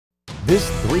This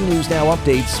 3 News Now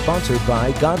update sponsored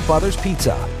by Godfather's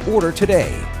Pizza. Order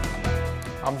today.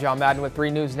 I'm John Madden with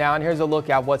 3 News Now, and here's a look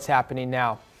at what's happening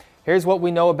now. Here's what we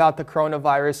know about the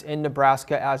coronavirus in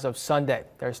Nebraska as of Sunday.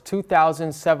 There's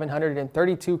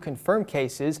 2,732 confirmed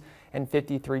cases and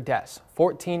 53 deaths,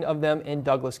 14 of them in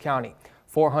Douglas County.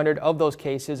 400 of those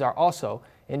cases are also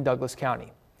in Douglas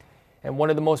County. And one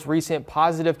of the most recent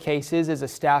positive cases is a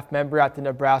staff member at the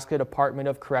Nebraska Department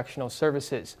of Correctional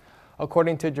Services.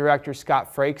 According to Director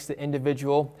Scott Frakes, the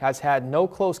individual has had no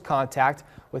close contact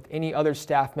with any other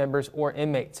staff members or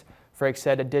inmates. Frakes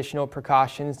said additional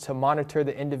precautions to monitor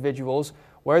the individuals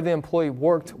where the employee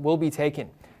worked will be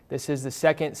taken. This is the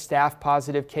second staff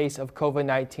positive case of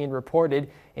COVID-19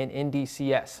 reported in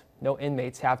NDCS. No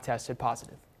inmates have tested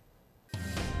positive.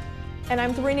 And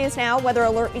I'm 3 News Now weather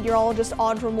alert meteorologist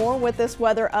Audra Moore with this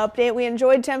weather update. We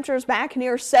enjoyed temperatures back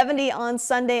near 70 on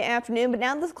Sunday afternoon, but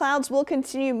now the clouds will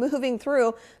continue moving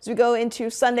through as we go into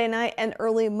Sunday night and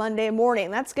early Monday morning.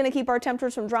 That's going to keep our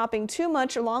temperatures from dropping too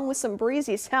much, along with some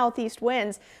breezy southeast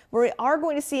winds, where we are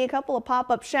going to see a couple of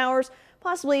pop-up showers,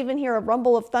 possibly even hear a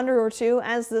rumble of thunder or two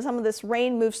as some of this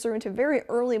rain moves through into very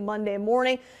early Monday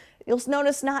morning. You'll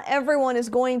notice not everyone is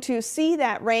going to see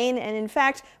that rain, and in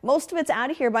fact, most of it's out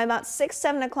of here by about 6,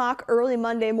 7 o'clock early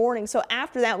Monday morning. So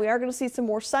after that, we are going to see some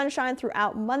more sunshine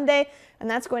throughout Monday, and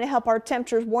that's going to help our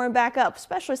temperatures warm back up,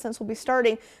 especially since we'll be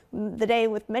starting the day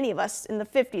with many of us in the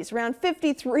 50s. Around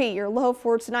 53, your low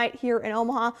for tonight here in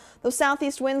Omaha. Those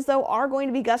southeast winds, though, are going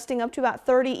to be gusting up to about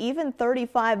 30, even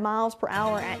 35 miles per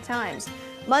hour at times.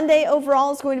 Monday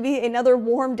overall is going to be another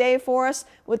warm day for us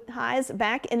with highs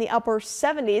back in the upper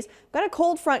 70s. We've got a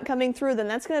cold front coming through, then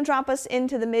that's going to drop us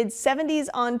into the mid 70s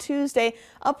on Tuesday,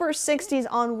 upper 60s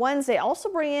on Wednesday. Also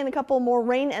bring in a couple more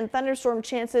rain and thunderstorm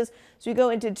chances as we go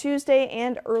into Tuesday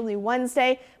and early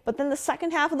Wednesday. But then the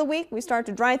second half of the week, we start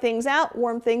to dry things out,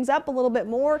 warm things up a little bit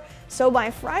more. So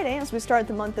by Friday, as we start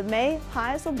the month of May,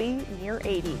 highs will be near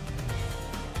 80.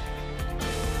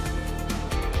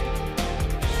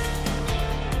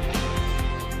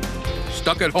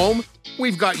 Stuck at home?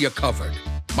 We've got you covered.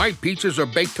 My pizzas are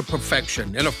baked to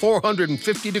perfection in a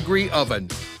 450-degree oven.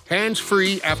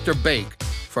 Hands-free after bake.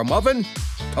 From oven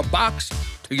to box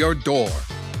to your door.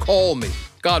 Call me,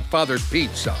 Godfather's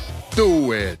Pizza.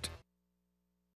 Do it.